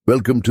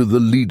Welcome to The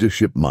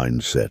Leadership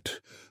Mindset,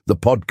 the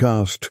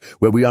podcast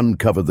where we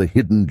uncover the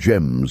hidden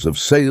gems of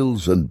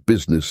sales and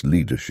business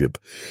leadership.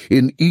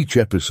 In each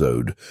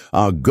episode,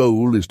 our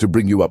goal is to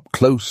bring you up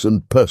close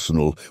and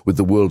personal with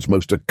the world's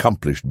most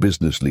accomplished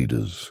business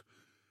leaders.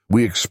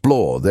 We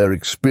explore their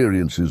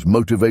experiences,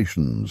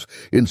 motivations,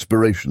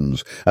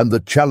 inspirations, and the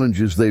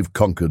challenges they've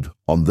conquered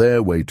on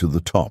their way to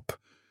the top.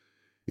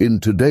 In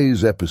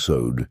today's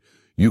episode,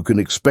 you can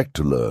expect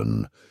to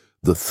learn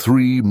the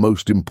 3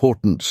 most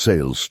important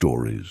sales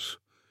stories,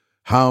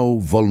 how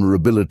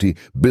vulnerability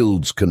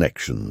builds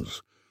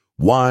connections,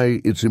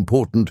 why it's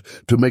important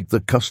to make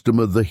the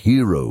customer the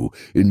hero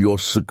in your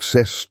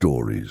success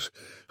stories,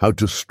 how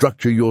to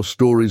structure your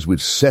stories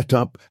with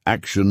setup,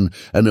 action,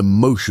 and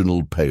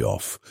emotional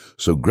payoff.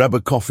 So grab a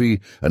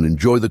coffee and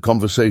enjoy the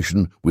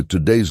conversation with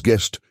today's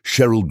guest,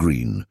 Cheryl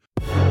Green.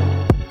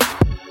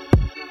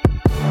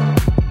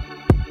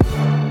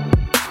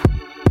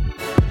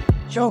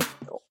 So,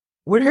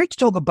 we're here to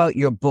talk about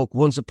your book,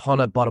 Once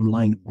Upon a Bottom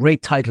Line.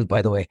 Great title,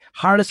 by the way.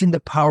 Harnessing the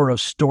Power of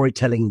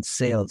Storytelling in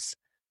Sales.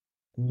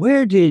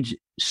 Where did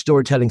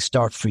storytelling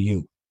start for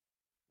you?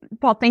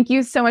 Paul, thank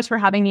you so much for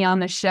having me on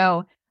the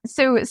show.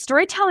 So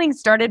storytelling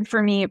started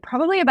for me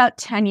probably about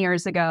 10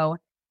 years ago.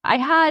 I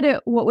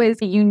had what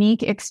was a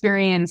unique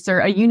experience or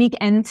a unique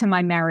end to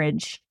my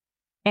marriage.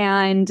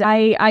 And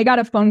I got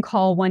a phone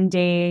call one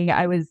day.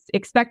 I was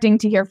expecting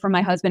to hear from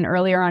my husband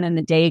earlier on in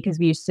the day because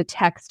we used to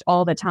text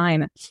all the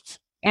time.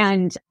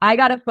 And I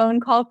got a phone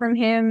call from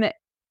him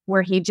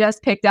where he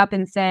just picked up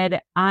and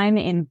said, "I'm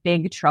in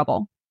big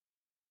trouble."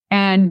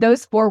 And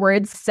those 4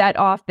 words set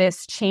off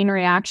this chain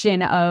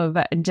reaction of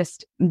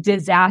just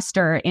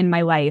disaster in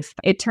my life.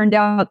 It turned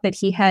out that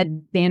he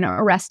had been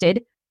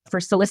arrested for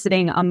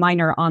soliciting a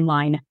minor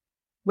online,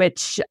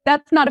 which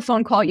that's not a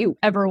phone call you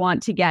ever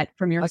want to get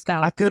from your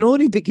spouse. I could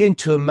only begin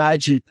to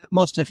imagine it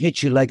must have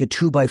hit you like a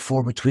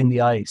 2x4 between the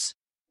eyes.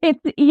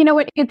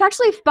 It's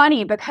actually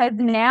funny because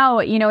now,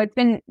 it's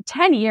been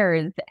 10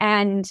 years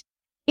and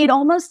it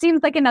almost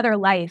seems like another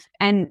life.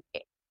 And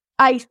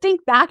I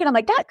think back and I'm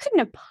like, that couldn't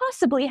have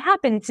possibly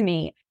happened to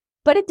me,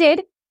 but it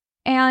did.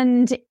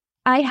 And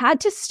I had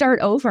to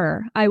start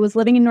over. I was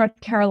living in North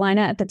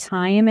Carolina at the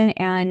time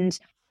and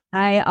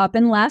I up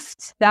and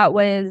left. That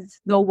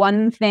was the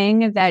one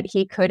thing that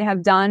he could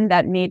have done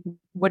that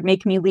would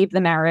make me leave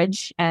the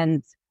marriage.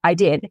 And I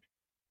did.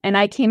 And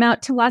I came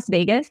out to Las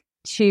Vegas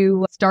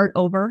to start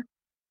over.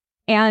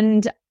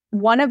 And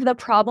one of the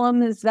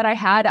problems that I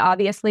had,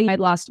 obviously,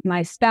 I'd lost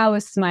my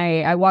spouse,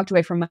 I walked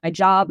away from my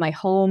job, my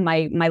home,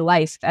 my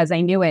life as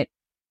I knew it.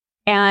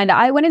 And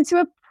I went into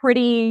a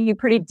pretty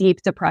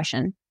deep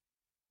depression.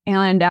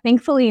 And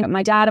thankfully,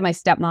 my dad and my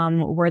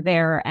stepmom were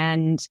there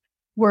and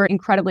were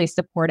incredibly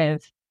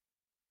supportive.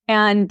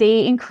 And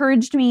they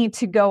encouraged me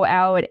to go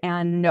out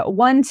and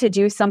 1, to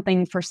do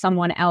something for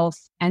someone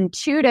else, and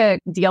 2, to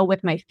deal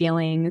with my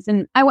feelings.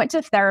 And I went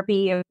to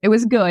therapy. It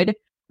was good.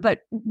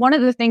 But one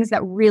of the things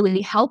that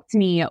really helped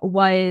me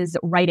was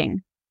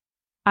writing.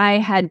 I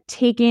had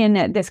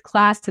taken this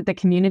class at the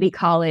community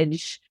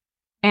college,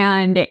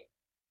 and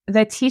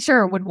the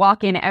teacher would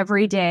walk in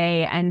every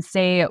day and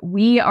say,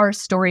 "We are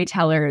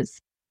storytellers,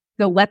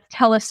 so let's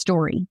tell a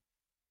story."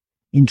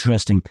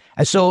 Interesting.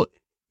 And so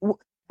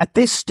at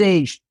this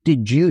stage,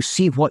 did you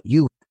see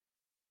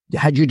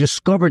had you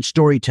discovered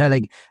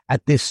storytelling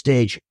at this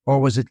stage, or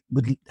would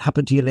it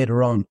happen to you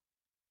later on?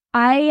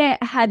 I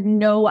had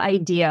no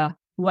idea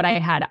what I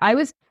had. I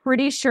was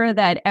pretty sure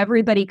that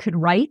everybody could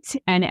write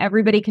and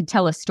everybody could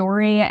tell a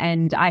story,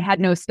 and I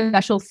had no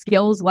special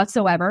skills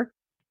whatsoever.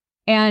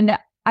 And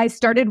I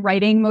started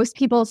writing. Most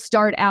people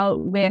start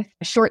out with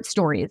short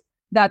stories.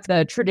 That's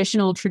the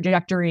traditional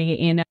trajectory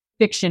in a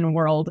fiction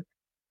world.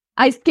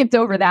 I skipped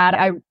over that.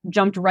 I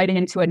jumped right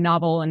into a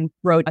novel and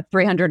wrote a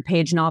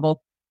 300-page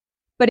novel.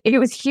 But it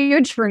was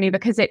huge for me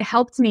because it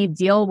helped me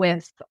deal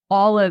with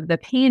all of the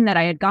pain that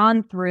I had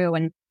gone through.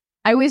 And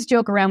I always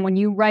joke around, when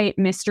you write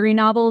mystery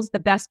novels, the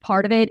best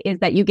part of it is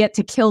that you get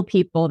to kill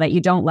people that you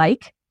don't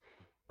like.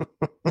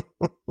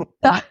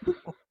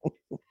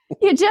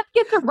 You just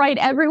get to write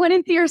everyone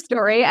into your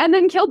story and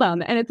then kill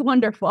them. And it's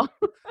wonderful.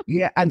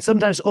 Yeah. And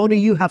sometimes only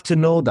you have to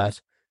know that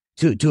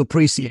to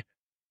appreciate.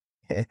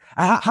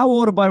 How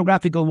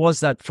autobiographical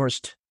was that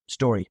first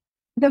story?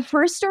 The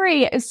first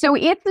story, so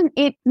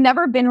it's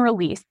never been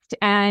released,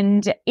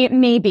 and it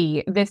may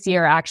be this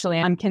year, actually.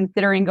 I'm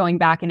considering going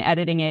back and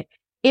editing it.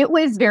 It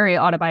was very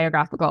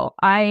autobiographical.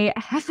 I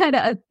had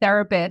a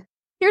therapist.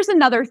 Here's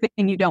another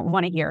thing you don't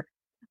want to hear.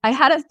 I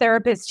had a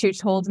therapist who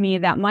told me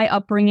that my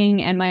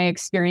upbringing and my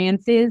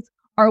experiences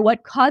are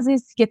what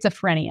causes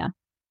schizophrenia.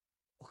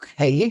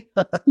 Okay.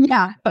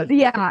 Yeah.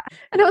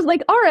 And I was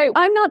like, all right,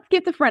 I'm not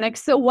schizophrenic.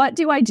 So what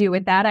do I do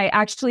with that? I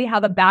actually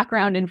have a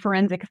background in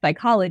forensic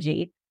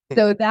psychology.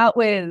 So that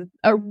was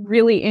a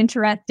really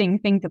interesting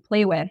thing to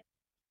play with.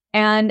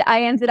 And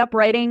I ended up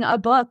writing a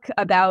book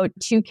about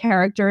 2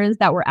 characters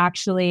that were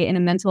actually in a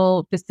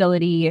mental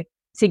facility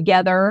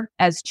together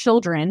as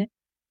children.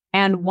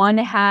 And one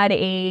had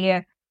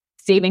a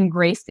saving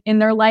grace in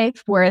their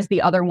life, whereas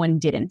the other one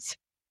didn't.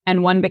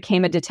 and one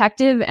became a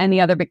detective and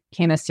the other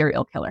became a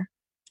serial killer.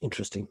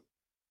 Interesting.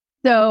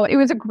 So it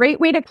was a great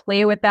way to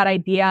play with that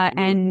idea.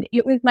 And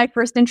it was my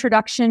first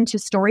introduction to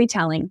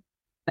storytelling.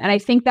 And I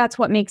think that's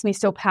what makes me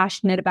so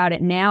passionate about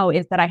it now,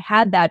 is that I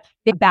had that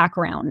big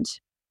background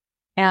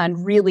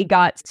and really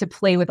got to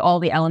play with all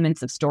the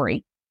elements of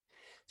story.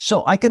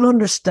 So I can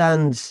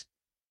understand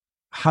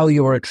how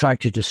you were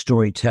attracted to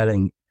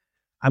storytelling.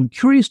 I'm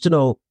curious to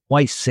know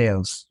why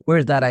sales?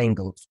 Where's that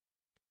angle?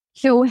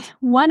 So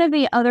one of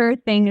the other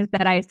things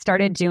that I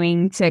started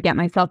doing to get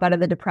myself out of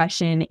the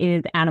depression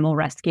is animal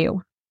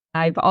rescue.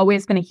 I've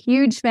always been a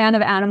huge fan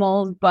of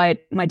animals, but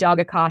my dog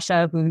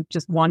Akasha, who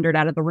just wandered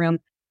out of the room,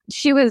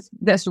 she was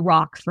this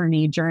rock for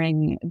me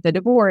during the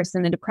divorce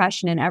and the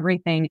depression and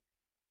everything.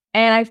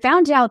 And I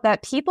found out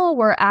that people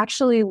were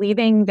actually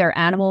leaving their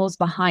animals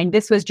behind.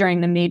 This was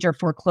during the major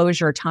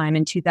foreclosure time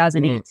in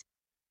 2008.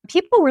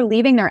 People were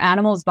leaving their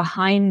animals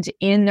behind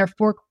in their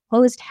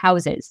foreclosed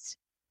houses.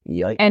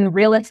 Yikes. And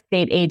real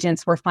estate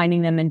agents were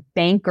finding them and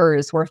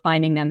bankers were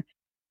finding them.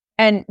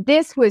 And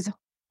this was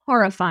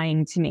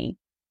horrifying to me.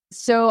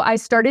 So I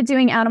started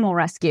doing animal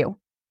rescue.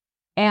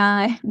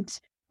 And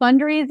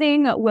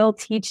fundraising will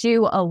teach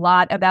you a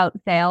lot about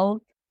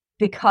sales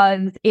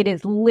because it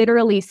is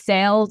literally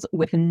sales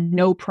with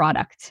no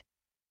product.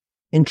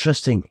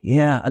 Interesting.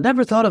 Yeah, I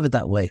never thought of it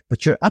that way,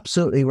 but you're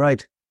absolutely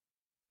right.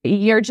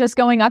 You're just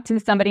going up to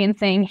somebody and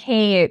saying,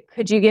 hey,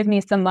 could you give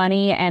me some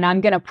money? And I'm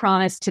going to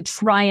promise to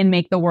try and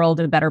make the world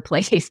a better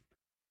place.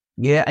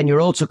 Yeah, and you're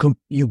also,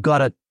 you've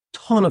got a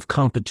ton of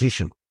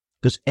competition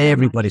because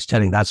everybody's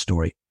telling that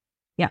story.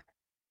 Yeah,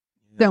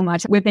 so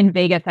much. Within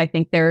Vegas, I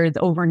think there's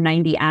over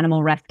 90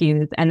 animal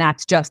rescues, and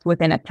that's just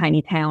within a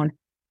tiny town.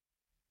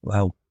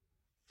 Wow.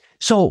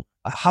 So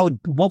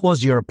what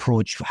was your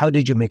approach? How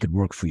did you make it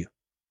work for you?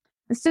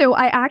 So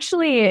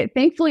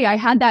thankfully, I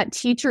had that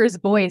teacher's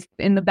voice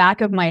in the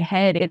back of my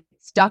head. It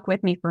stuck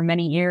with me for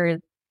many years.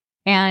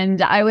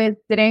 And I was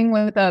sitting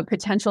with a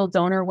potential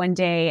donor one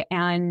day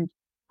and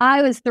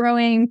I was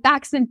throwing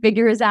facts and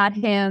figures at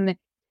him.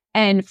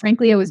 And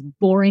frankly, I was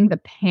boring the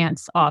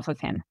pants off of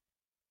him.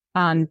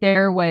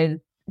 There was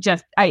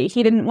just,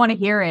 he didn't want to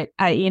hear it.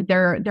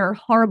 There are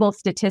horrible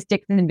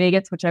statistics in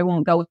Vegas, which I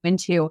won't go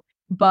into,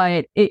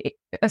 but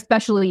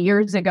especially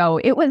years ago,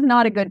 it was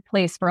not a good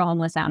place for a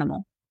homeless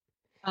animal.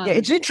 Yeah,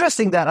 it's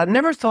interesting that I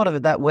never thought of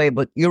it that way,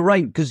 but you're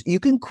right, because you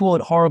can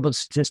quote horrible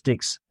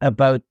statistics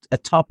about a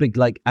topic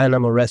like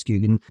animal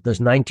rescue. There's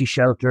 90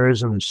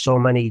 shelters and there's so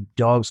many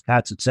dogs,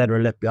 cats,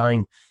 etc. left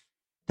behind.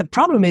 The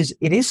problem is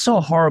it is so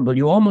horrible,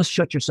 you almost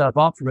shut yourself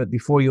off from it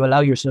before you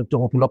allow yourself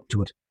to open up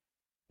to it.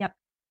 Yep.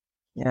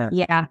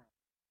 Yeah.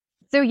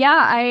 So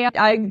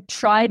I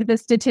tried the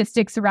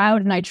statistics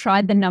route and I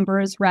tried the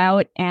numbers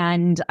route,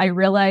 and I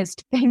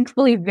realized,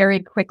 thankfully, very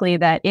quickly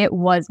that it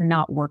was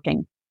not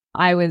working.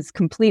 I was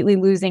completely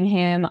losing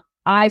him.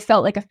 I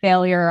felt like a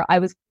failure. I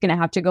was going to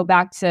have to go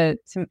back to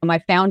my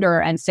founder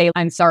and say,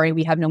 I'm sorry,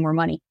 we have no more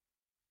money.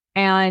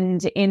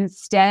 And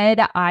instead,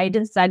 I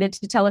decided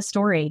to tell a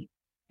story.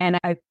 And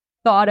I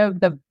thought of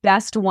the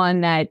best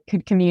one that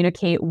could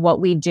communicate what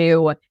we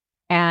do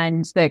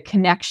and the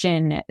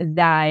connection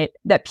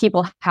that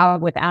people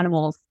have with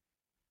animals.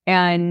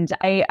 And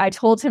I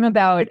told him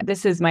about,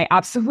 this is my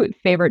absolute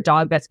favorite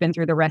dog that's been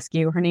through the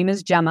rescue. Her name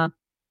is Gemma.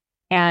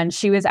 And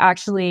she was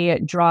actually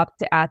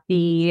dropped at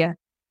the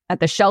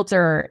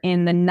shelter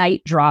in the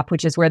night drop,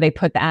 which is where they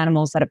put the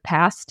animals that have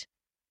passed.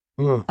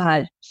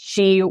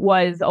 She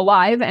was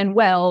alive and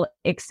well,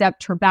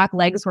 except her back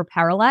legs were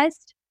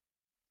paralyzed.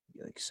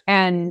 Yikes.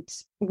 And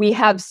we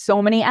have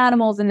so many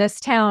animals in this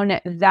town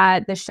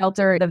that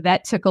the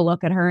vet took a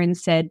look at her and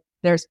said,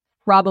 there's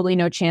probably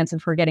no chance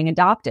of her getting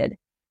adopted.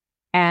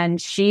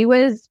 And she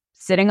was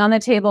sitting on the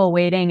table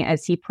waiting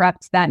as he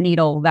prepped that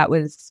needle that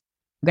was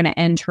going to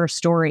end her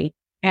story.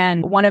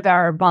 And one of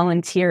our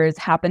volunteers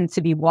happened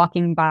to be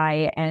walking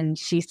by and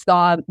she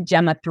saw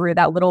Gemma through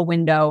that little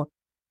window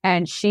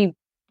and she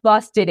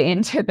busted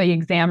into the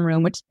exam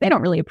room, which they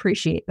don't really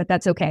appreciate, but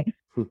that's okay.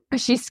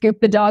 She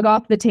scooped the dog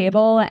off the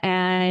table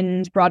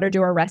and brought her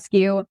to our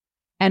rescue.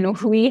 And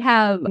we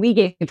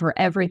gave her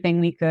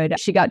everything we could.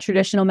 She got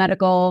traditional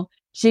medical,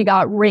 she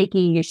got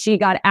Reiki, she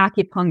got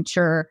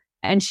acupuncture,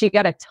 and she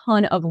got a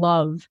ton of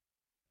love.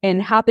 And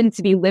happened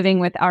to be living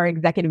with our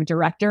executive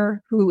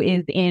director, who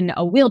is in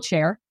a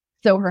wheelchair.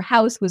 So her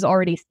house was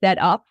already set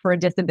up for a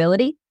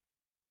disability.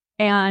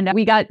 And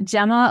we got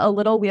Gemma a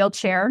little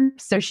wheelchair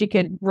so she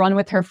could run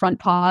with her front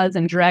paws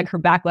and drag her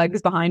back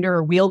legs behind her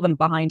or wheel them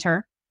behind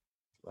her.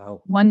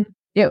 Wow.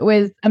 It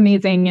was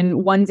amazing.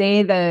 And one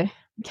day,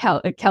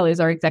 Kelly's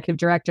our executive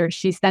director,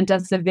 she sent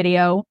us a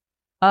video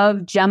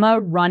of Gemma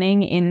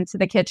running into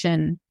the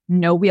kitchen,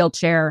 no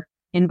wheelchair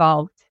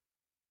involved.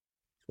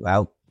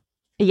 Wow.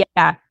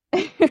 Yeah.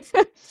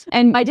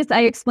 And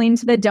I explained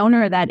to the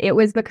donor that it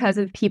was because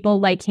of people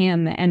like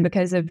him and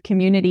because of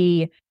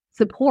community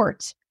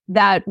support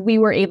that we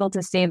were able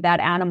to save that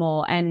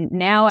animal. And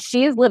now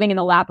she is living in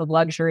the lap of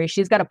luxury.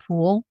 She's got a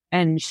pool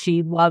and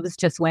she loves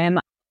to swim.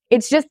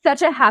 It's just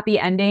such a happy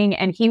ending.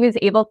 And he was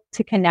able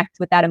to connect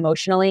with that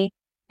emotionally.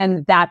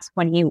 And that's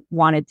when he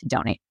wanted to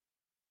donate.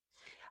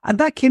 And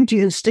that came to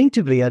you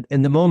instinctively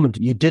in the moment.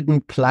 You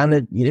didn't plan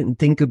it. You didn't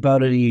think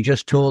about it. You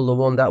just told the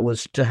one that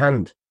was to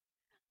hand.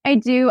 I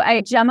do.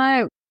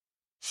 Gemma,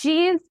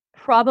 she's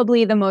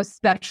probably the most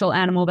special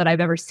animal that I've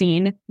ever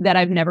seen that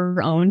I've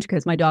never owned,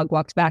 because my dog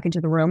walked back into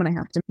the room and I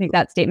have to make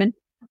that statement.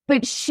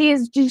 But she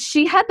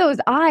had those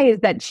eyes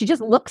that she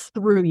just looks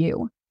through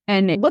you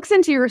and it looks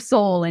into your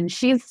soul. And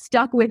she's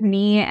stuck with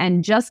me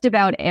and just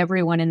about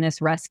everyone in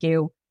this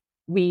rescue.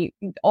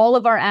 All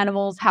of our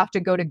animals have to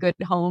go to good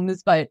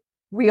homes, but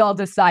we all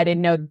decided,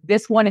 no,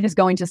 this one is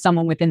going to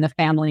someone within the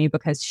family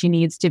because she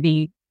needs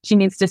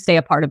to stay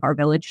a part of our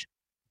village.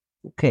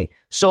 Okay.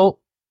 So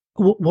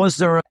was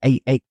there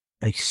a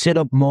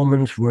sit-up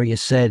moment where you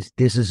said,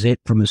 this is it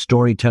from a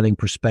storytelling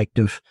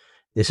perspective?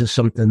 This is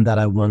something that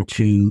I want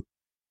to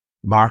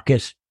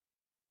market,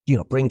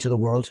 bring to the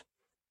world?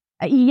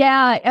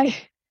 Yeah.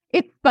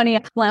 It's funny.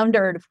 I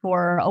floundered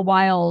for a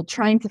while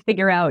trying to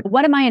figure out,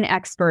 what am I an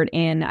expert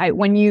in?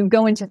 When you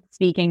go into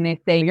speaking, they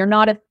say, you're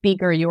not a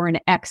speaker, you're an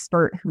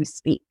expert who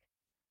speaks.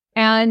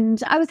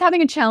 And I was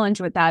having a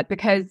challenge with that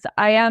because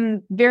I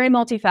am very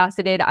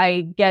multifaceted.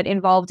 I get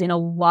involved in a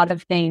lot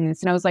of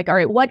things. And I was like, all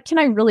right, what can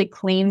I really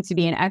claim to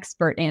be an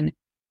expert in?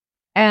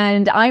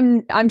 And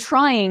I'm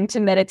trying to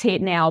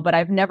meditate now, but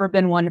I've never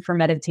been one for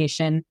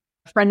meditation.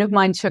 A friend of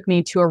mine took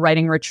me to a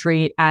writing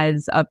retreat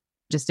as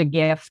just a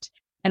gift.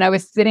 And I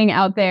was sitting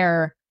out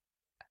there,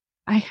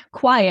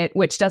 quiet,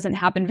 which doesn't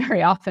happen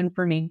very often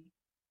for me.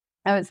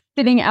 I was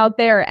sitting out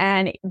there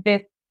and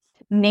this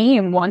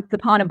name, Once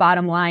Upon a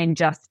Bottom Line,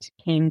 just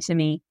came to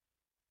me.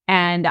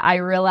 And I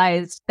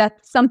realized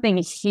that's something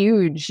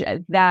huge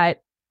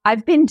that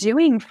I've been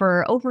doing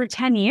for over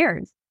 10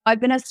 years. I've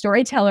been a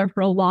storyteller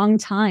for a long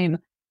time.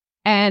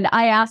 And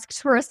I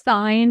asked for a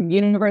sign,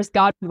 universe,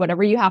 God,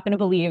 whatever you happen to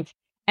believe.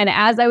 And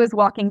as I was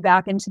walking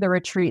back into the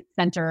retreat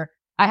center,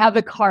 I have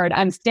a card.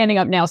 I'm standing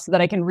up now so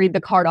that I can read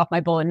the card off my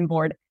bulletin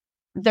board.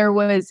 There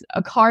was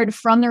a card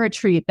from the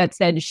retreat that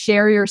said,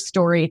 share your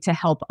story to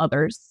help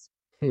others.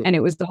 And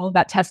it was all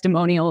about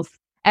testimonials.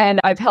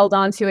 And I've held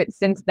on to it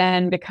since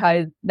then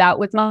because that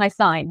was my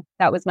sign.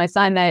 That was my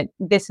sign that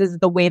this is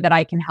the way that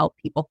I can help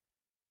people.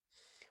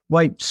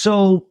 Right.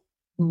 So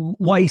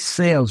why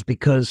sales?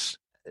 Because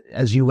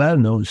as you well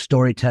know,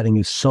 storytelling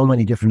is so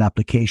many different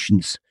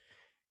applications.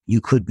 You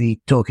could be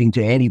talking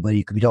to anybody.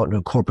 You could be talking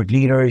to corporate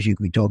leaders. You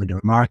could be talking to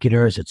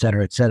marketers, et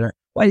cetera, et cetera.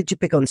 Why did you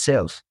pick on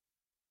sales?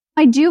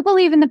 I do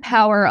believe in the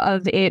power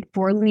of it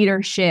for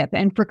leadership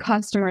and for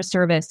customer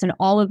service and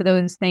all of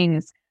those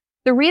things.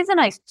 The reason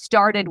I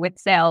started with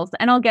sales,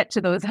 and I'll get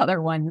to those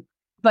other ones,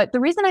 but the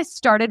reason I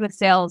started with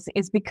sales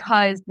is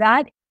because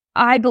that,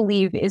 I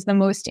believe, is the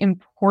most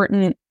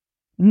important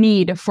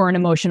need for an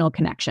emotional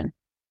connection.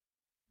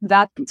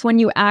 That's when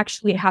you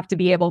actually have to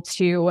be able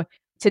to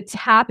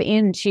tap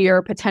into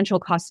your potential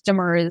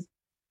customer's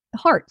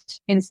heart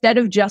instead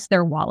of just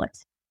their wallet.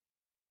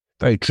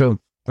 Very true.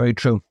 Very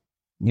true.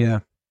 Yeah.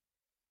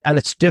 And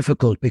it's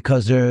difficult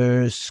because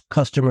there's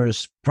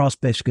customers,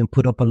 prospects can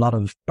put up a lot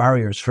of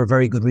barriers for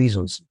very good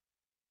reasons.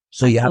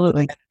 So you have to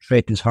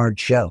penetrate this hard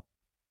shell.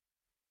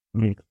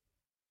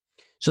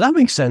 So that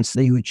makes sense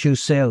that you would choose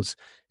sales.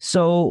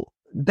 So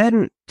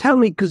then tell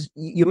me, because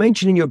you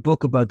mentioned in your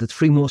book about the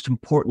 3 most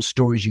important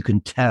stories you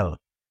can tell,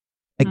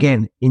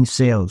 again, in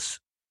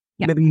sales.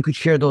 Yeah. Maybe you could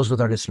share those with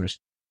our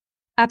listeners.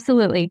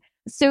 Absolutely.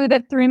 So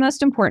the 3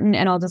 most important,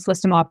 and I'll just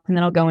list them off and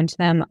then I'll go into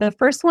them. The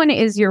first one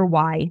is your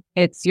why.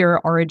 It's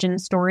your origin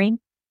story.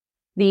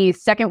 The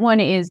second one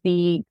is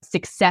the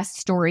success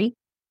story.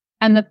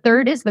 And the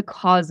third is the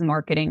cause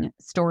marketing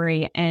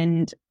story.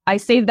 And I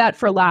save that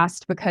for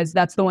last because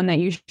that's the one that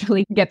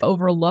usually gets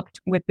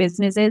overlooked with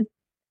businesses.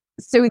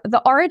 So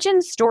the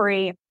origin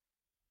story,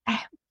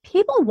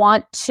 people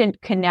want to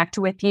connect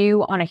with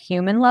you on a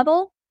human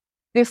level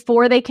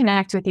before they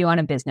connect with you on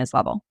a business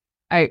level.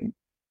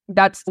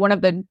 That's one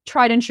of the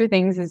tried and true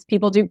things is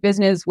people do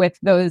business with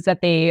those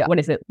that they,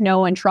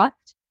 know and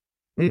trust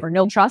or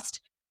no trust.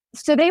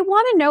 So they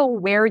want to know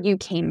where you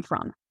came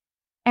from.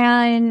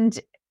 And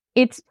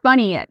it's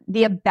funny,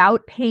 the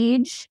about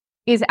page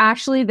is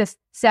actually the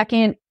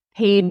second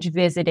page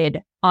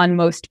visited on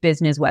most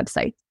business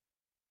websites.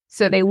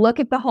 So they look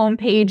at the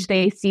homepage,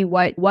 they see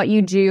what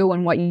you do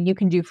and what you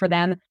can do for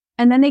them.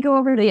 And then they go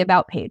over to the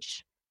about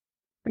page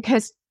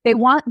because they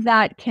want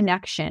that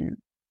connection.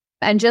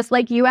 And just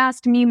like you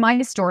asked me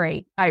my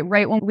story,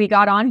 right when we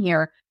got on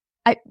here,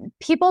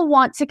 people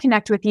want to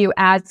connect with you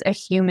as a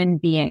human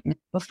being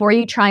before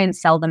you try and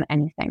sell them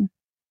anything.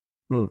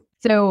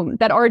 So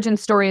that origin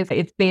story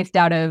it's based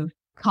out of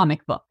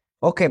comic book.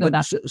 Okay,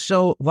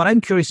 so what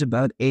I'm curious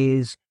about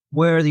is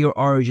where your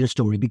origin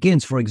story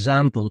begins. For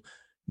example,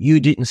 you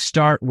didn't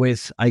start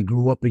with, I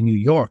grew up in New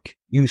York.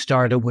 You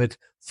started with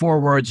 4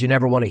 words you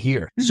never want to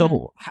hear. Mm-hmm.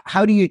 So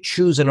how do you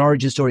choose an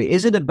origin story?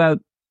 Is it about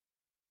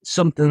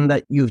something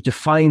that you've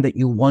defined that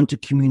you want to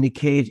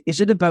communicate?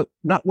 Is it about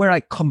not where I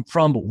come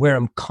from, but where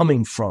I'm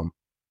coming from?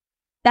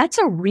 That's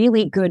a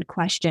really good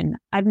question.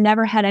 I've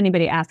never had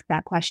anybody ask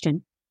that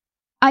question.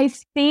 I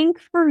think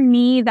for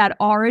me, that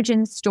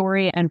origin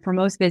story, and for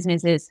most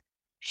businesses,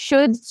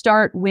 should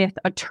start with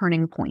a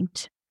turning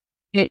point.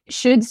 It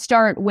should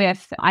start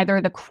with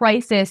either the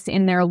crisis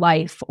in their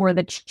life or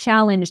the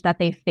challenge that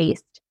they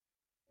faced.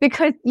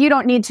 Because you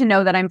don't need to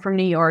know that I'm from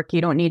New York.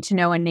 You don't need to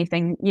know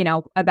anything,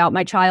 about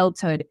my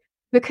childhood,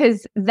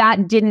 because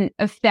that didn't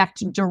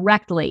affect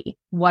directly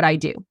what I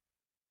do.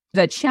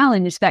 The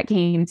challenge that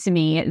came to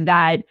me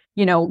that,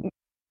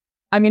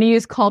 I'm going to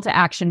use call to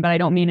action, but I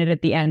don't mean it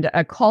at the end.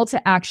 A call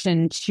to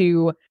action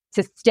to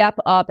step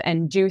up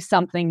and do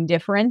something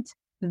different.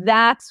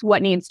 That's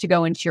what needs to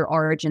go into your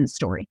origin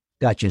story.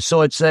 Gotcha.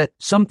 So it's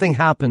something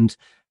happened,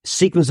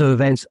 sequence of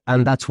events,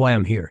 and that's why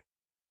I'm here.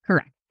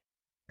 Correct.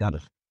 Got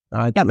it. All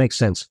right, that makes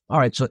sense. All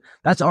right, so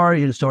that's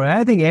origin story.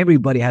 I think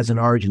everybody has an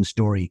origin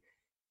story,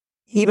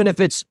 even if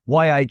it's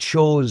why I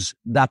chose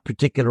that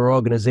particular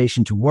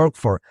organization to work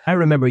for. I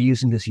remember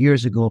using this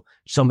years ago.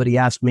 Somebody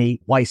asked me,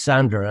 why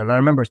Sandler? And I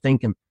remember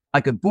thinking, I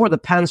could bore the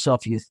pants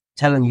off you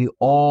telling you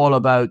all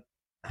about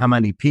how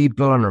many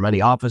people and how many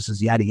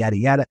offices, yada, yada,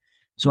 yada.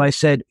 So I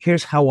said,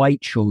 here's how I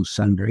chose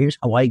Sandler. Here's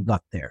how I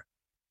got there.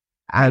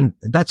 And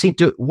that seemed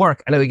to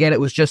work. And again, it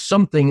was just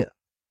something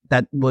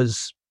that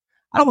was,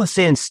 I don't want to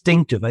say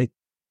instinctive.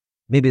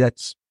 Maybe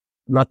that's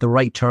not the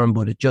right term,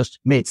 but it just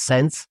made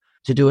sense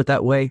to do it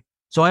that way.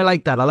 So I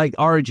like that. I like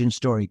origin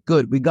story.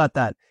 Good. We got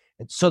that.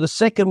 So the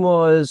second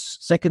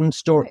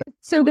story.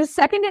 So the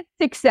second is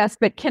success,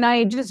 but can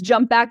I just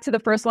jump back to the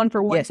first one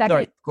for 1 second?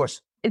 Sorry, of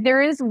course.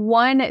 There is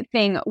one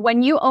thing.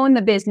 When you own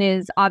the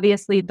business,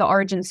 obviously the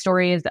origin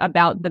story is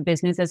about the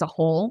business as a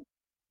whole.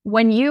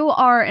 When you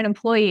are an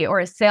employee or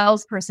a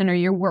salesperson or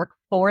you work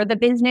for the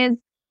business,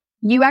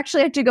 you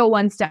actually have to go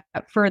one step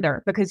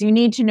further, because you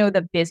need to know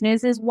the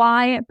business's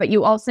why, but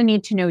you also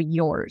need to know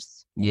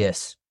yours.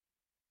 Yes.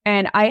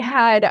 And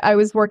I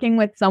was working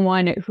with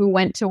someone who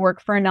went to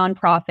work for a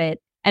nonprofit,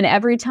 and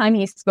every time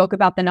he spoke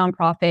about the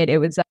nonprofit, it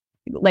was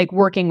like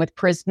working with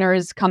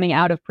prisoners coming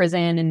out of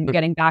prison and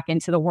getting back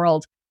into the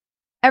world.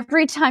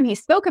 Every time he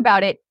spoke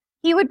about it,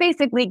 he would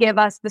basically give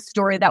us the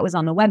story that was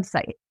on the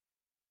website.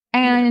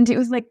 And it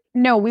was like,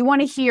 no, we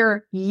want to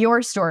hear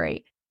your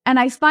story. And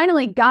I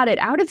finally got it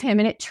out of him.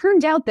 And it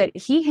turned out that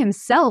he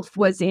himself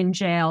was in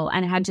jail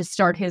and had to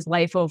start his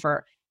life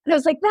over. And I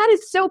was like, that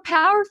is so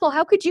powerful.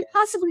 How could you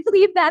possibly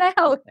leave that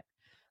out?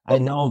 I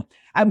know.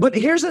 But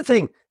here's the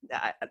thing.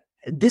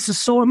 This is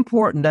so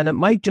important, and it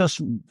might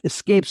just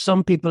escape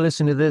some people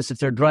listening to this if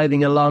they're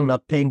driving along,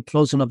 not paying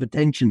close enough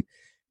attention.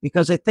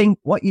 Because I think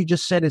what you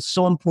just said is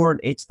so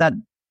important. It's that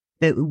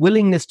the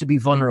willingness to be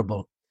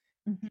vulnerable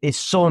is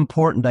so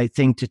important, I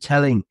think, to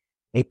telling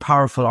a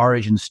powerful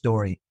origin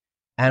story.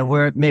 And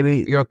where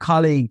maybe your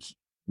colleague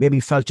maybe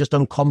felt just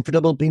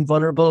uncomfortable being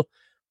vulnerable,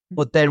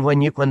 but then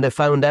when they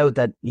found out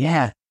that,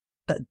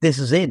 this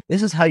is it.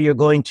 This is how you're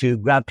going to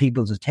grab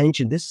people's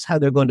attention. This is how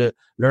they're going to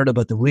learn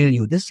about the real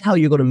you. This is how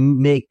you're going to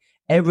make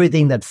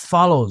everything that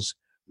follows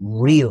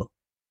real.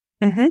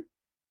 Mm-hmm.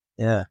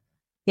 Yeah.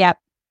 Yep.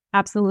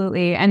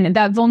 Absolutely. And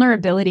that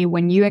vulnerability,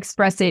 when you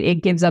express it,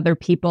 it gives other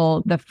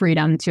people the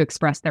freedom to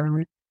express their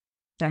own.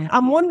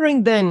 I'm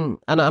wondering then,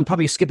 and I'm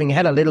probably skipping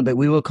ahead a little bit,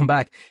 we will come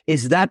back.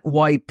 Is that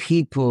why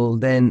people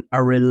then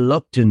are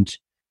reluctant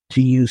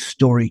to use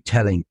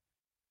storytelling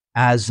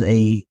as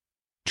a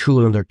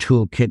tool in their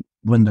toolkit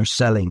when they're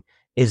selling?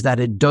 Is that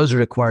it does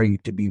require you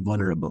to be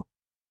vulnerable?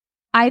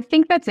 I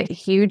think that's a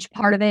huge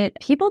part of it.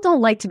 People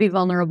don't like to be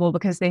vulnerable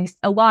because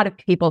a lot of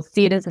people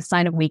see it as a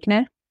sign of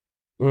weakness.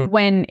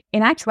 When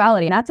in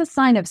actuality, that's a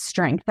sign of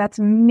strength. That's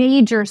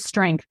major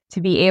strength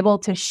to be able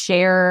to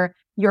share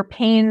your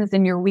pains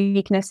and your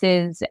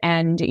weaknesses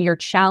and your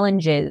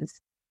challenges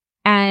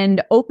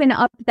and open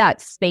up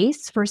that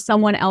space for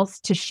someone else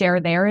to share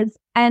theirs,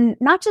 and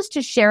not just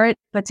to share it,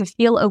 but to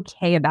feel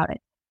okay about it.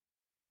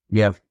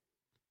 Yeah.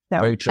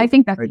 So I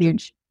think that's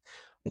huge.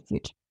 It's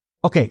huge.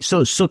 Okay.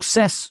 So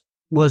success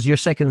was your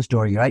second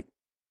story, right?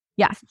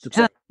 Yes.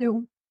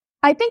 So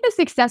I think the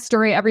success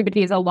story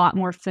everybody is a lot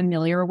more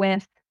familiar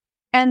with.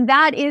 And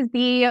that is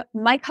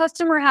my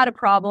customer had a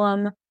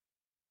problem.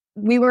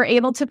 We were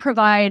able to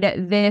provide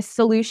this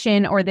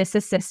solution or this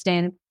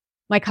assistance.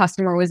 My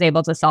customer was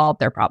able to solve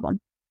their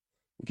problem.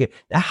 Okay.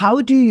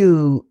 How do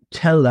you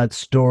tell that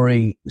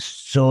story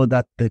so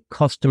that the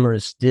customer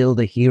is still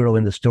the hero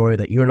in the story,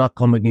 that you're not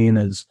coming in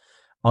as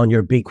on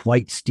your big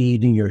white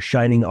steed in your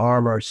shining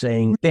armor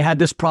saying they had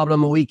this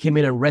problem and we came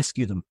in and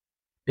rescued them?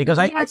 Because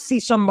I see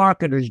some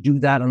marketers do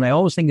that, and I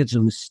always think it's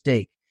a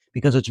mistake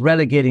because it's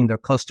relegating their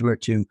customer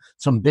to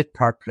some bit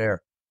part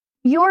player.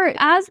 You're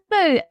as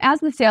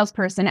the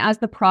salesperson, as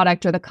the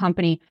product or the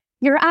company,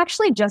 you're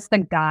actually just the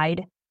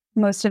guide.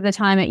 Most of the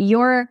time,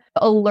 you're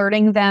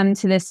alerting them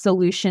to this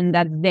solution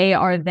that they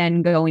are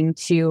then going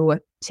to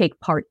take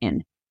part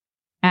in.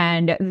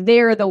 And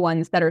they're the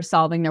ones that are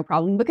solving their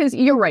problem, because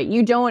you're right.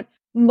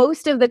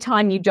 Most of the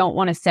time, you don't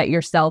want to set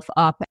yourself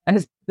up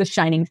as the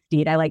shining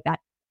steed. I like that.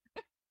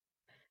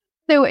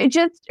 So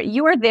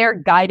you are there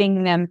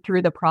guiding them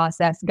through the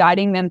process,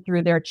 guiding them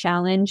through their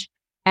challenge,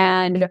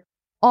 and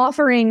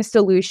offering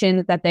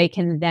solutions that they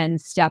can then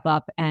step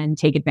up and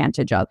take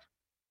advantage of.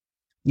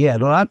 Yeah,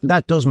 no,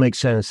 that does make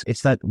sense.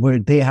 It's that where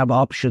they have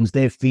options,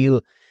 they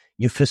feel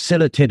you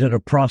facilitated a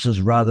process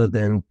rather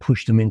than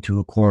push them into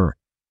a corner.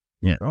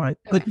 Yeah, all right,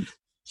 good.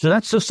 So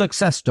that's a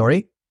success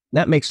story.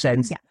 That makes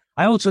sense. Yeah.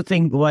 I also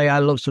think why I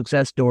love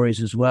success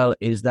stories as well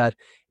is that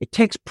it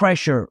takes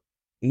pressure.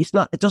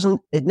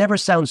 It never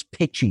sounds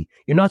pitchy.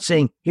 You're not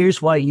saying,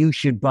 here's why you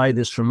should buy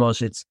this from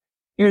us. It's,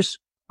 here's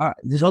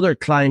this other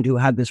client who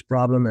had this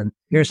problem and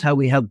here's how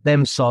we help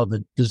them solve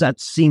it. Does that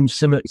seem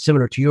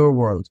similar to your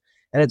world?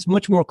 And it's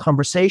much more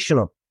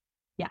conversational.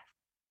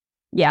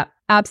 Yeah,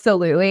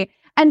 absolutely.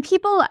 And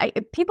people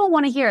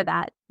want to hear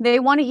that. They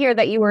want to hear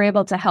that you were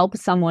able to help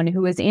someone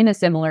who is in a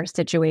similar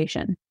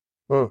situation.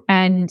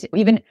 And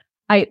even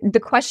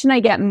the question I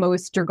get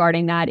most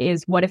regarding that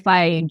is, what if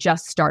I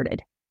just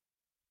started?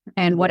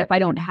 And what if I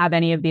don't have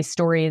any of these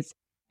stories?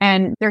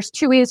 And there's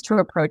two ways to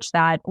approach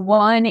that.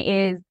 One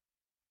is,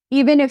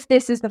 even if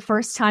this is the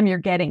first time you're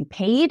getting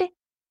paid,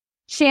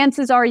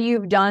 chances are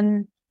you've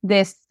done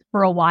this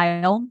for a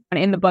while. And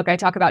in the book, I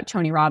talk about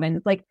Tony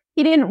Robbins. Like,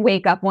 he didn't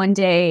wake up one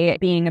day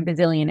being a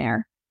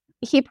bazillionaire.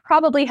 He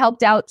probably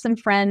helped out some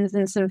friends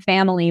and some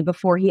family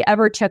before he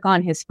ever took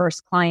on his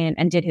first client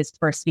and did his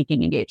first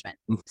speaking engagement.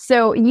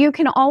 So you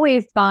can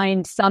always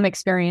find some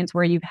experience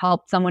where you've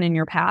helped someone in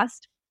your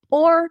past,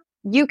 or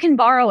you can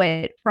borrow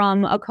it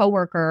from a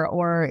coworker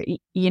or,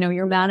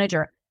 your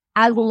manager,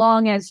 as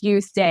long as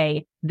you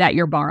say that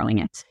you're borrowing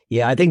it.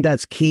 Yeah, I think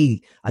that's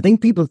key. I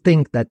think people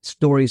think that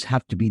stories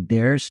have to be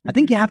theirs. I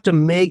think you have to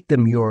make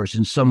them yours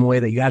in some way,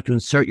 that you have to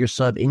insert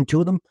yourself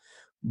into them,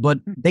 but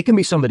they can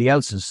be somebody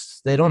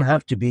else's. They don't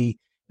have to be.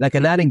 Like,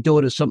 an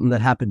anecdote is something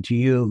that happened to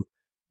you,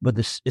 but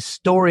the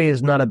story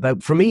is not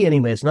about, for me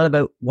anyway, it's not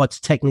about what's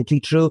technically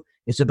true.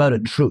 It's about a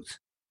truth.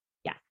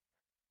 Yeah.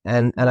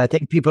 And I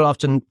think people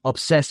often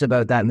obsess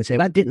about that and they say,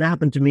 that didn't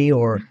happen to me,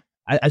 or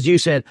as you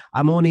said,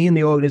 I'm only in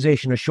the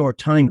organization a short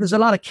time. There's a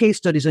lot of case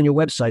studies on your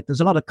website.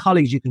 There's a lot of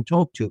colleagues you can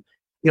talk to.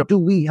 Do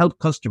we help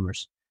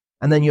customers?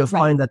 And then you'll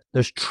find that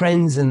there's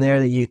trends in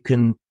there that you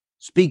can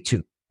speak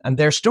to and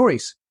their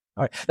stories.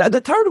 All right. Now,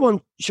 the third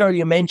one, Cheryl,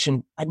 you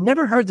mentioned, I'd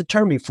never heard the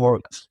term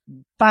before.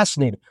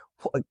 Fascinating.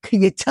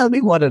 Can you tell me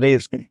what it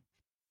is?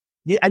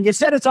 And you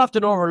said it's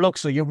often overlooked,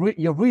 so you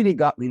really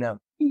got me now.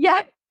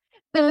 Yeah.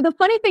 The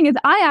funny thing is,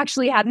 I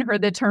actually hadn't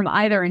heard the term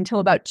either until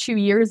about 2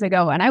 years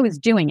ago, and I was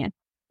doing it.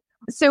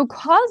 So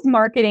cause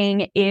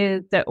marketing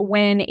is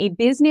when a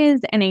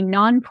business and a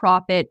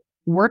nonprofit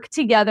work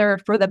together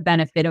for the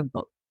benefit of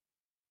both.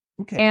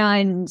 Okay.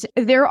 And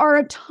there are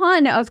a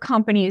ton of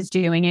companies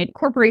doing it.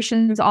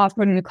 Corporations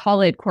often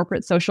call it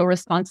corporate social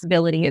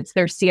responsibility. It's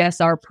their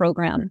CSR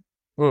program.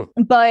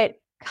 But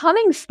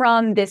coming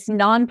from this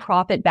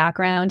nonprofit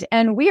background,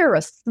 and we are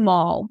a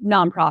small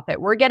nonprofit,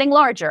 we're getting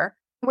larger.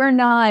 We're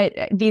not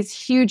these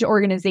huge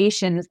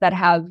organizations that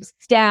have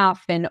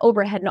staff and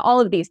overhead and all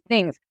of these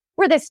things.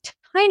 We're this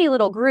tiny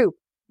little group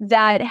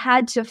that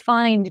had to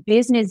find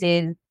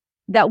businesses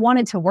that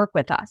wanted to work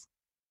with us.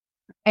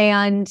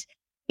 And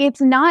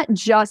it's not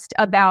just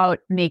about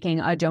making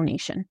a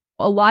donation.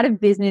 A lot of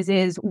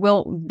businesses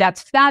will,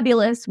 that's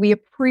fabulous. We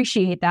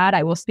appreciate that.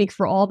 I will speak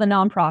for all the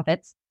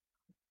nonprofits.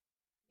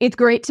 It's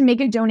great to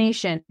make a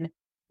donation,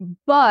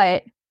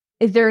 but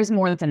there's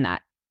more than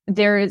that.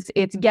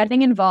 It's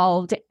getting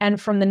involved. And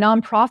from the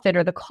nonprofit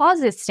or the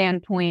causes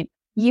standpoint,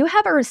 you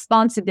have a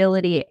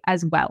responsibility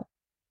as well.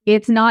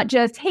 It's not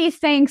just, hey,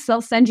 thanks,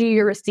 I'll send you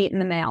your receipt in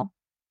the mail.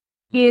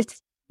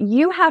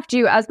 You have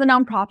to, as the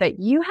nonprofit,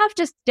 you have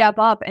to step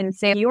up and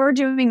say, you're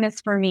doing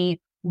this for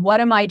me. What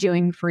am I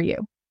doing for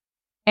you?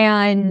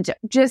 And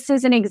just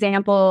as an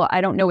example, I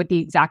don't know what the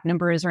exact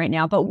number is right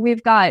now, but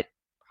we've got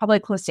probably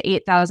close to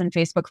 8,000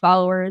 Facebook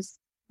followers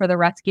for the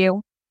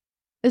rescue.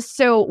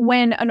 So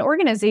when an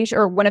organization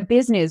or when a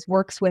business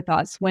works with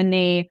us, when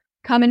they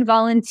come and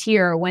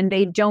volunteer, when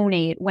they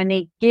donate, when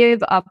they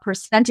give a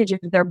percentage of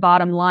their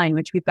bottom line,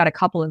 which we've got a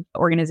couple of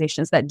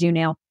organizations that do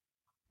now,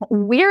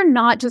 we're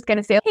not just going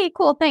to say, hey,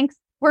 cool, thanks.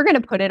 We're going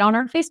to put it on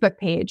our Facebook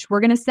page. We're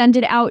going to send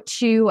it out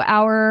to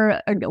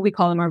we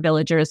call them our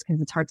villagers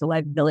because it's hard to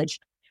live village,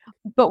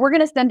 but we're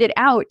going to send it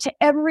out to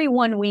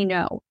everyone we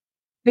know.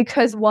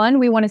 Because one,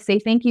 we want to say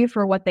thank you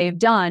for what they've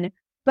done.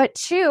 But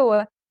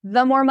two,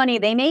 the more money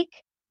they make,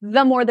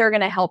 the more they're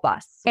going to help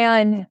us.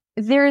 And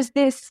there's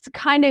this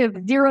kind of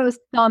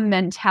zero-sum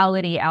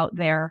mentality out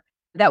there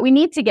that we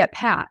need to get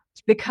past,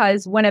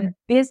 because when a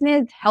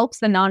business helps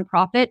the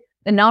nonprofit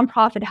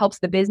helps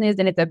the business,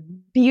 and it's a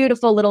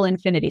beautiful little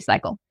infinity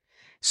cycle.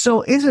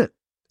 So is it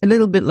a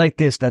little bit like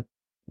this, that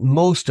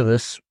most of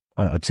us,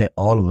 I'd say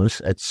all of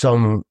us, at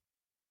some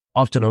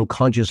often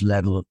unconscious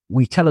level,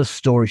 we tell a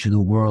story to the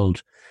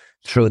world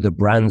through the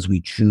brands we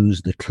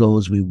choose, the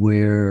clothes we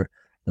wear,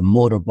 the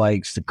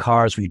motorbikes, the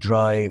cars we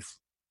drive?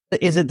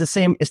 Is it the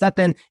same? Is that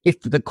then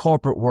if the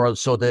corporate world,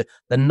 so the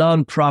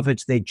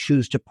non-profits they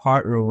choose to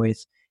partner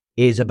with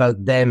is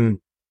about them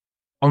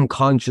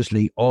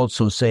unconsciously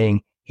also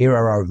saying, here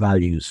are our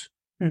values?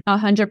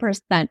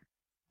 100%.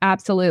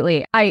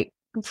 Absolutely.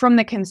 From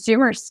the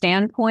consumer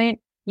standpoint,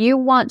 You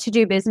want to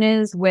do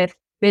business with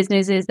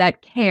businesses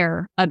that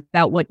care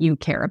about what you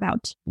care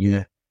about.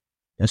 Yeah,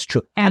 that's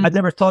true. And I'd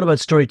never thought about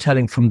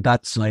storytelling from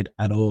that side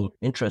at all.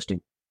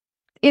 Interesting.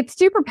 it's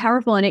super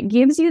powerful, and it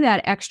gives you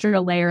that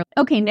extra layer.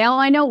 Okay, now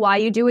I know why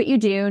you do what you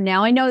do.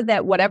 Now I know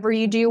that whatever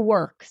you do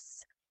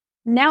works.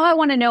 Now I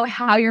want to know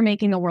how you're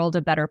making the world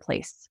a better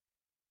place.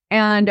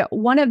 And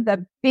one of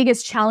the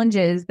biggest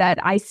challenges that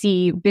I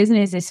see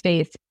businesses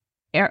face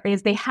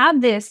is they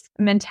have this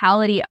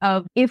mentality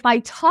of, if I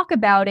talk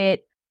about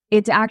it,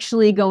 it's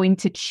actually going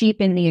to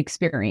cheapen the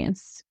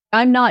experience.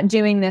 I'm not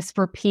doing this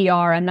for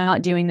PR. I'm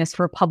not doing this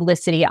for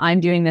publicity. I'm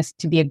doing this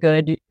to be a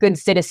good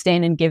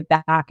citizen and give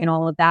back and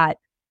all of that.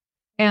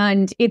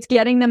 And it's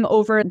getting them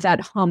over that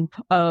hump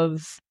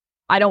of,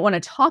 I don't want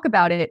to talk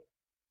about it.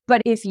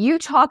 But if you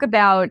talk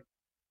about,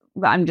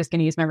 I'm just going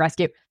to use my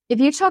rescue. If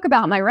you talk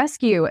about my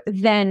rescue,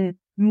 then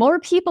more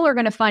people are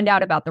going to find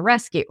out about the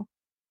rescue.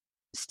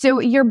 So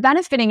you're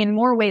benefiting in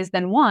more ways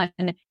than one.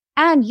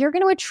 And you're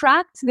going to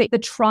attract the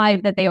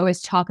tribe that they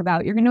always talk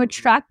about. You're going to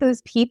attract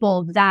those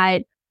people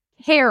that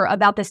care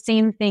about the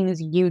same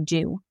things you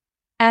do.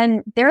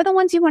 And they're the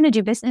ones you want to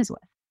do business with.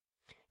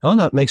 Oh,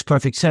 that makes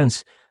perfect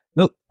sense.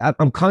 Look,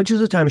 I'm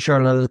conscious of time,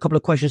 Cheryl. There's a couple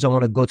of questions I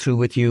want to go through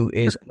with you.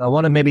 I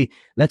want to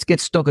let's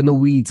get stuck in the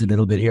weeds a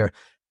little bit here.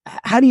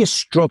 How do you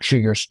structure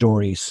your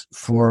stories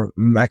for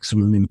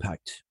maximum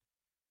impact?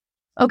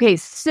 Okay,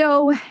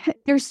 so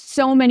there's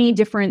so many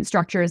different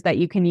structures that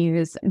you can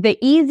use. The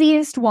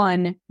easiest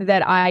one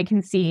that I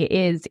can see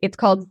is it's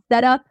called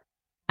setup,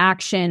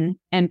 action,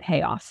 and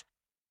payoff.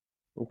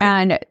 Okay.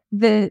 And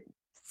the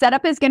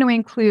setup is going to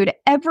include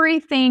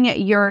everything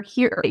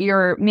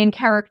your main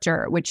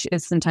character, which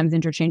is sometimes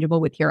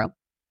interchangeable with hero.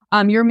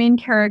 Your main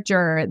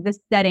character, the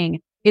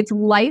setting, it's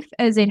life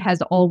as it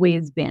has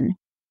always been.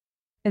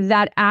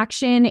 That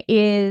action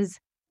is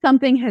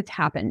something has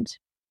happened.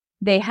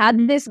 They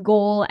had this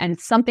goal and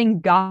something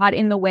got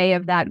in the way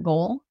of that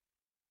goal.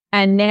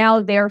 And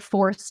now they're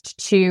forced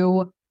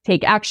to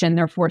take action.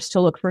 They're forced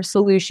to look for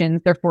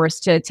solutions. They're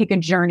forced to take a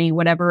journey,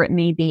 whatever it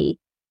may be.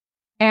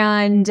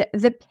 And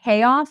the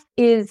payoff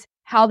is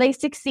how they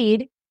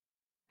succeed.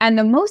 And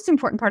the most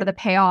important part of the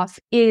payoff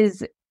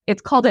is,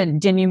 it's called a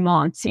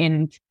denouement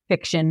in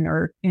fiction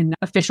or in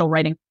official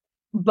writing.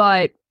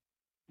 But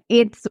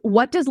it's,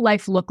 what does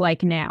life look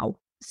like now?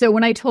 So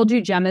when I told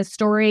you Gemma's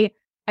story,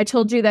 I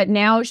told you that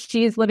now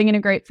she's living in a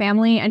great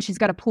family and she's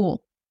got a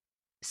pool.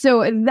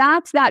 So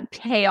that's that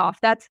payoff.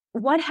 That's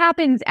what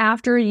happens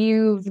after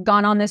you've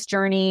gone on this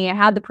journey,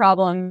 had the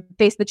problem,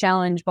 faced the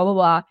challenge, blah, blah,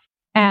 blah.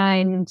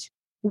 And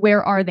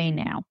where are they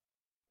now?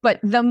 But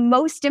the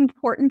most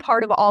important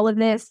part of all of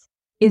this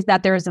is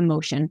that there is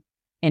emotion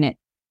in it.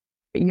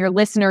 Your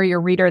listener,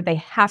 your reader, they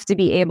have to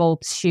be able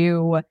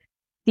to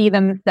see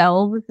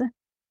themselves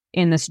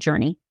in this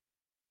journey.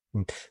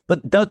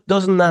 But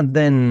doesn't that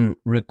then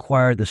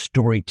require the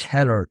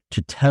storyteller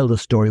to tell the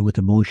story with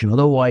emotion?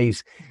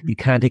 Otherwise, you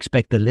can't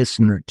expect the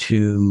listener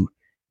to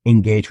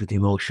engage with the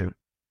emotion.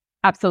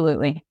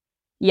 Absolutely.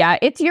 Yeah,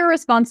 it's your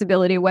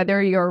responsibility,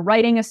 whether you're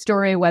writing a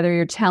story, whether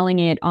you're telling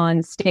it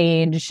on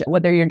stage,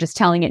 whether you're just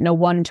telling it in a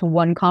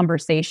one-to-one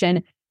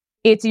conversation.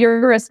 It's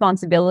your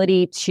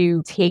responsibility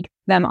to take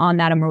them on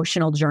that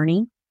emotional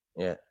journey.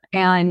 Yeah.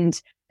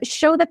 And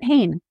show the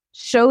pain,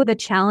 show the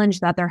challenge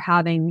that they're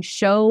having,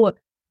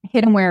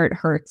 hit them where it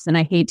hurts. And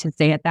I hate to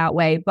say it that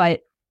way,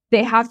 but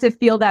they have to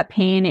feel that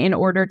pain in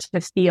order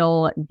to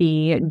feel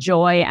the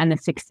joy and the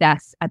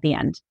success at the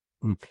end.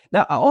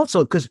 Now,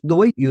 also, because the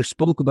way you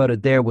spoke about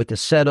it there with the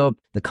setup,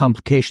 the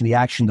complication, the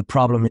action, the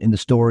problem in the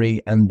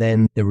story, and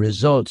then the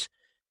results,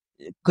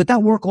 could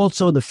that work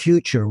also in the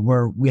future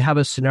where we have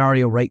a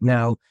scenario right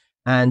now,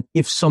 and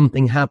if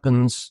something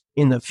happens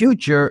in the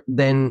future,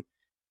 then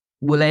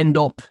we'll end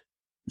up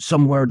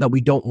somewhere that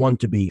we don't want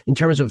to be? In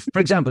terms of,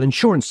 for example,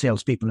 insurance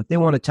salespeople, if they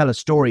want to tell a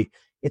story,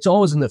 it's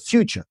always in the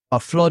future.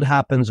 A flood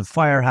happens, a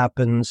fire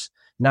happens,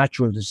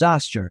 natural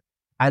disaster.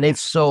 And if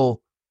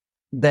so,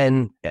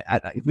 then,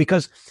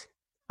 because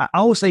I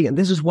always say, and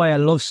this is why I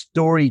love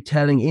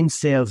storytelling in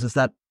sales, is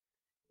that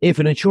if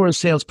an insurance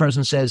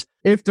salesperson says,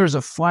 if there's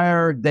a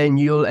fire, then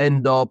you'll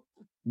end up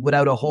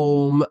without a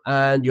home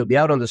and you'll be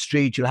out on the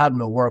street, you'll have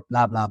no work,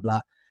 blah, blah,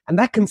 blah. And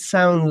that can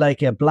sound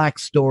like a black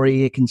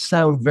story. It can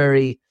sound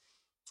very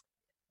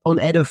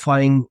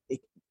unedifying.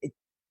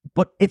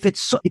 But if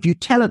you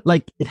tell it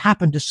like it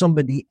happened to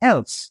somebody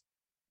else,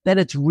 then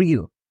it's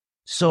real.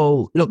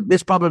 So look,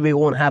 this probably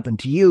won't happen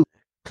to you.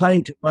 A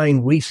client of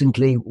mine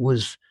recently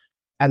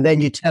and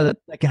then you tell it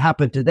like it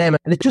happened to them.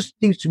 And it just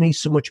seems to me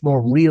so much more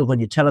real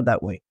when you tell it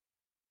that way.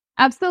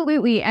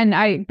 Absolutely. And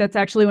that's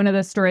actually one of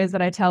the stories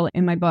that I tell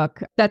in my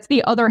book. That's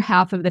the other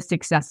half of the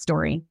success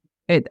story.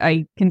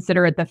 I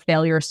consider it the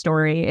failure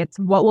story. It's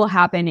what will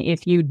happen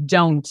if you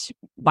don't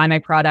buy my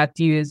product,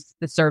 use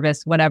the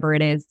service, whatever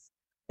it is.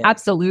 Yeah.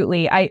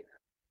 Absolutely.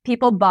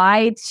 People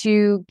buy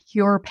to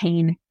cure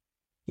pain.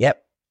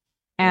 Yep.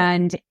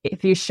 And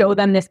if you show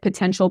them this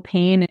potential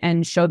pain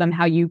and show them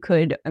how you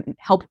could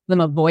help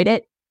them avoid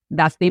it,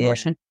 that's the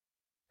emotion.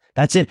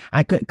 That's it.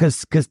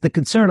 Because the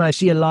concern I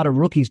see a lot of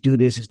rookies do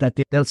this is that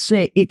they'll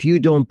say, if you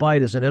don't buy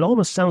this, and it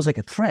almost sounds like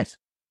a threat.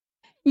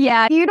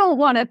 Yeah, you don't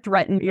want to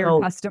threaten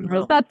your customers.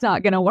 No. That's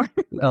not going to work.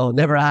 No,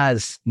 never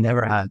has.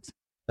 Never has.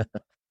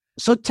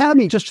 So tell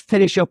me, just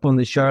finish up on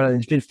this, Cheryl.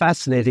 It's been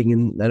fascinating,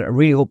 and I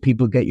really hope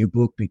people get your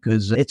book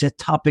because it's a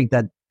topic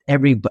that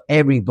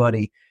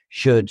everybody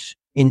should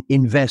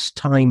invest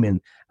time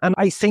in. And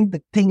I think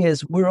the thing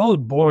is, we're all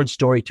born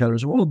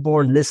storytellers. We're all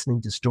born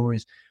listening to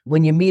stories.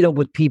 When you meet up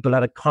with people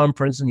at a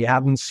conference and you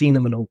haven't seen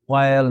them in a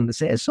while and they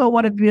say, so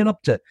what have you been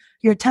up to?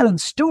 You're telling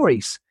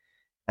stories.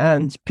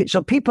 And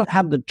so people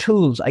have the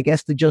tools. I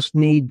guess they just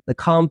need the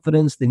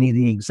confidence. They need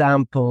the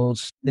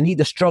examples. They need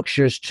the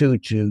structures to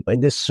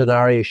in this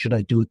scenario, should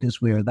I do it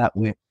this way or that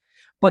way?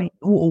 But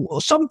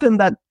something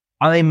that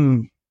I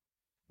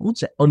won't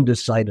say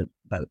undecided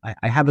about,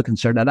 I have a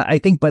concern. And I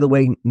think, by the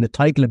way, in the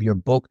title of your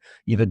book,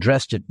 you've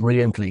addressed it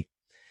brilliantly.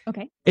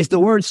 Okay. It's the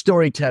word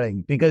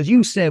storytelling, because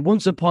you said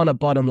once upon a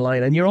bottom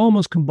line, and you're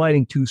almost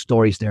combining two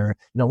stories there.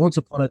 Once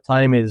upon a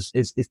time is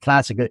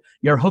classic.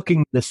 You're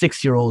hooking the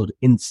 6-year-old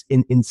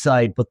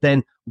inside, but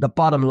then the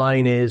bottom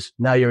line is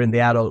now you're in the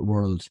adult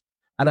world.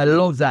 And I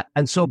love that.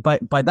 And so by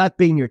that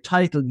being your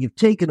title, you've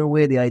taken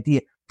away the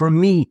idea for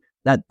me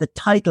that the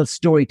title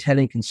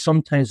storytelling can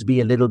sometimes be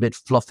a little bit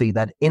fluffy,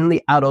 that in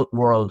the adult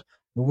world,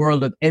 the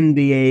world of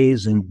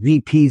MBAs and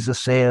VPs of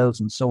sales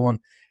and so on,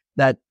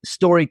 that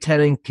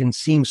storytelling can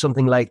seem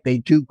something like they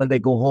do when they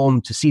go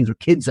home to see their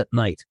kids at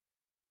night.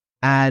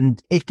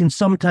 And it can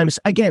sometimes,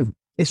 again,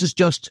 this is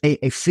just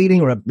a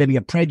feeling or maybe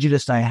a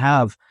prejudice I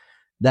have,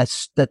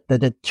 that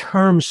the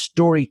term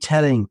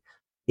storytelling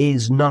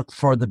is not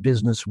for the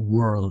business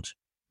world.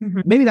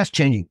 Mm-hmm. Maybe that's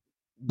changing,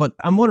 but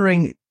I'm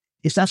wondering,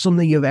 is that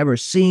something you've ever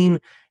seen?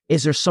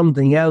 Is there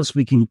something else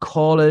we can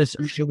call it?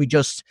 Or should we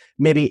just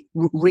maybe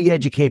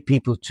re-educate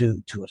people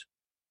to it?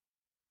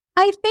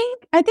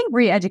 I think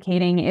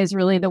re-educating is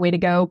really the way to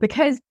go,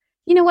 because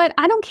you know what?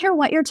 I don't care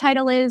what your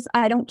title is.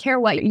 I don't care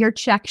what your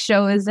check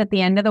shows at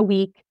the end of the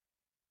week.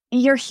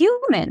 You're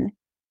human.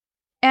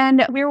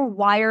 And we're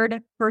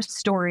wired for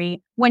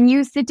story. When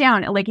you sit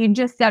down, like you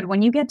just said,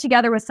 when you get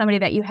together with somebody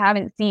that you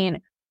haven't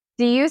seen,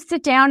 do you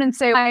sit down and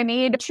say, I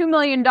made $2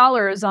 million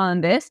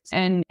on this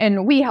and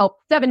we help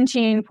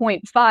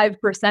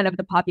 17.5% of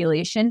the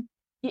population?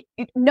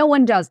 No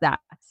one does that.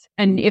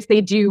 And if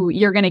they do,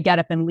 you're going to get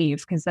up and leave,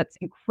 because that's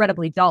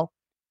incredibly dull.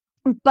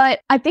 But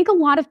I think a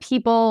lot of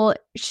people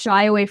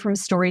shy away from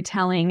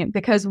storytelling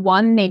because,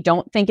 one, they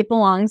don't think it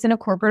belongs in a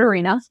corporate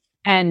arena.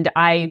 And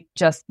I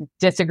just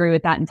disagree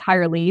with that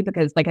entirely,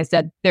 because, like I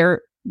said,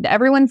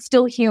 everyone's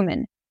still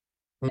human.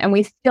 And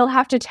we still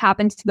have to tap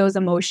into those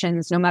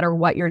emotions no matter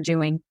what you're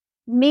doing.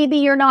 Maybe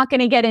you're not going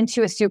to get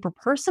into a super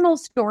personal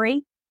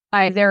story.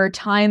 There are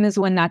times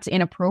when that's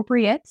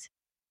inappropriate.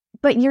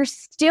 But you're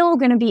still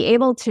going to be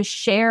able to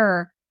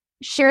share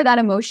that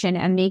emotion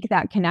and make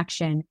that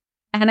connection.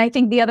 And I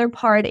think the other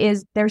part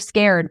is they're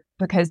scared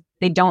because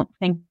they don't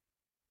think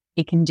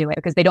they can do it,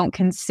 because they don't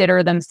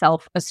consider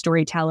themselves a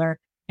storyteller.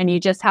 And you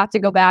just have to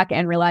go back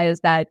and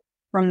realize that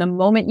from the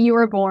moment you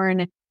were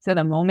born to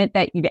the moment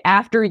that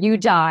after you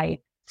die,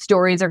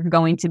 stories are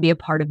going to be a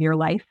part of your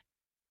life.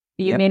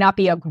 You may not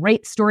be a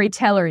great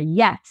storyteller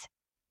yet,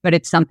 but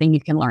it's something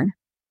you can learn.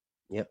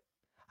 Yep.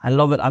 I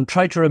love it. I'm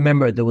trying to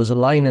remember, there was a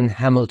line in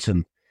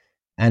Hamilton,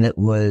 and it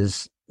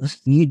was,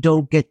 you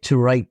don't get to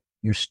write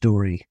your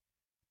story.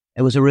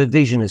 It was a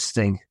revisionist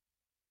thing.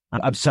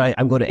 I'm sorry,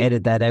 I'm going to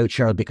edit that out,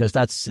 Cheryl, because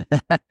that's,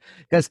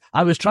 because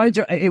I was trying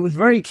to, it was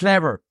very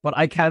clever, but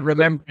I can't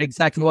remember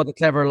exactly what the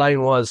clever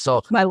line was.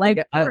 So my life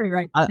story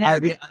right now.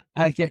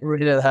 I get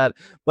rid of that.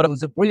 But it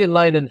was a brilliant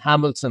line in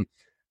Hamilton,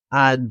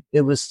 and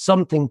it was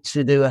something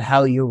to do with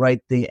how you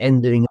write the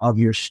ending of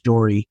your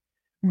story.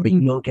 But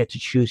you don't get to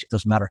choose. It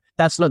doesn't matter.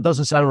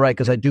 Doesn't sound right,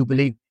 because I do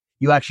believe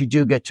you actually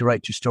do get to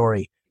write your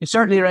story. You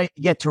certainly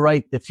get to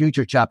write the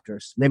future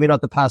chapters, maybe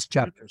not the past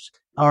chapters.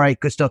 All right,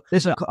 good stuff.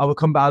 Listen, I will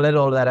come back, I'll let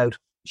all that out.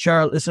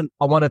 Cheryl, listen,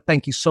 I want to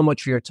thank you so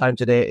much for your time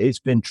today. It's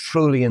been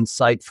truly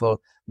insightful.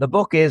 The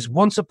book is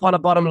Once Upon a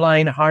Bottom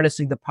Line,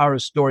 Harnessing the Power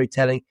of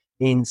Storytelling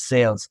in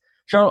Sales.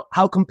 Cheryl,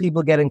 how can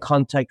people get in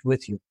contact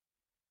with you?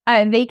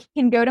 They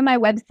can go to my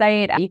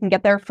website. You can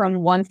get there from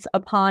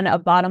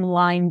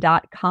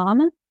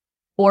onceuponabottomline.com.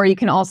 Or you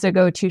can also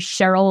go to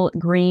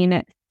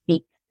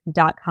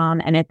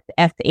CherylGreen.com, and it's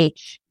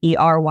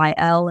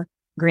SHERYL,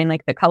 green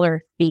like the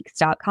color,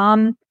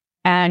 speaks.com.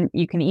 And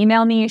you can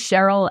email me,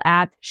 Cheryl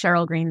at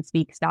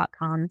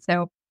CherylGreenspeaks.com.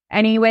 So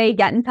anyway,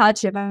 get in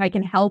touch if I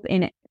can help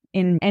in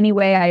any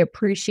way. I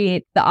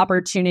appreciate the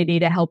opportunity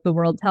to help the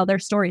world tell their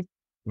stories.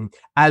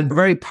 And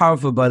very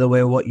powerful, by the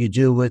way, what you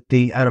do with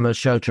the animal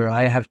shelter.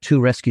 I have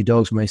 2 rescue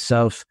dogs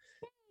myself.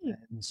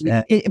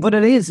 But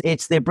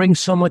they bring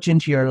so much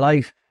into your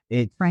life.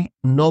 Right.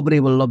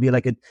 Nobody will love you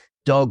like a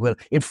dog will.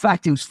 In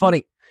fact, it was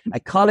funny. A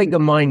colleague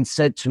of mine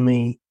said to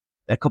me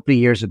a couple of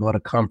years ago at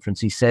a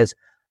conference, he says,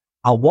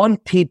 I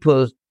want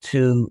people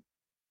to,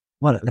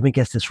 let me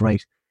guess this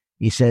right.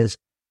 He says,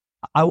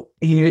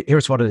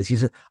 here's what it is. He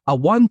says, I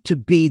want to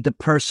be the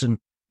person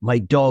my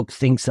dog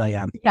thinks I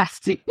am. Yes.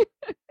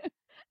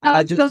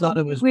 I just thought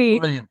it was Sweet.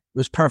 brilliant. It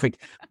was perfect.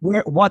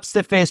 What's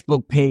the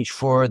Facebook page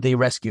for the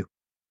rescue?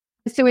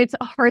 So it's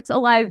Hearts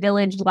Alive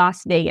Village,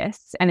 Las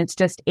Vegas, and it's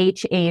just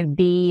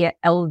HAVLV.com.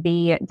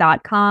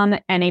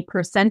 And a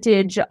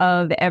percentage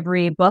of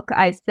every book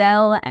I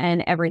sell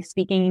and every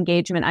speaking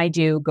engagement I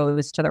do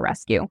goes to the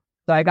rescue.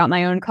 So I got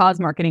my own cause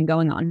marketing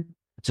going on.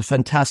 It's a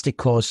fantastic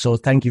cause. So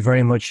thank you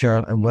very much,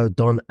 Cheryl, and well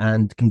done.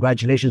 And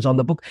congratulations on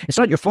the book. It's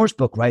not your first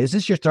book, right? Is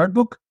this your third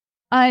book?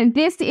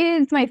 This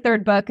is my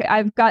third book.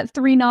 I've got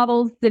 3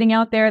 novels sitting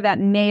out there that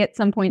may at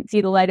some point see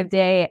the light of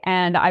day.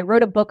 And I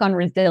wrote a book on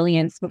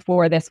resilience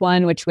before this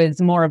one, which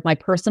was more of my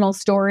personal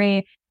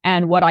story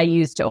and what I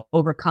used to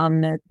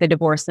overcome the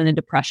divorce and the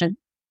depression.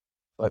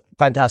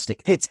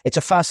 Fantastic. It's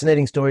a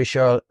fascinating story,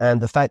 Cheryl. And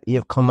the fact that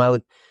you've come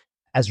out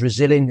as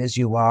resilient as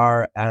you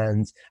are,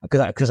 and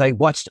because I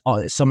watched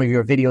some of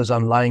your videos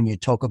online, you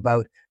talk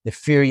about the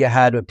fear you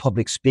had with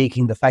public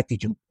speaking, the fact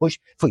that you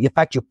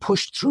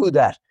pushed through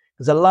that.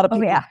 There's a lot of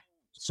people. Oh, yeah.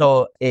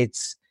 So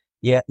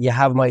you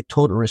have my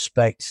total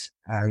respect.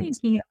 And thank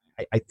you.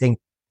 I think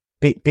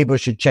people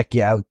should check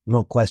you out,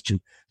 no question.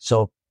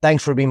 So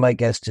thanks for being my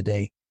guest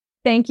today.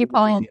 Thank you,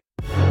 Paul.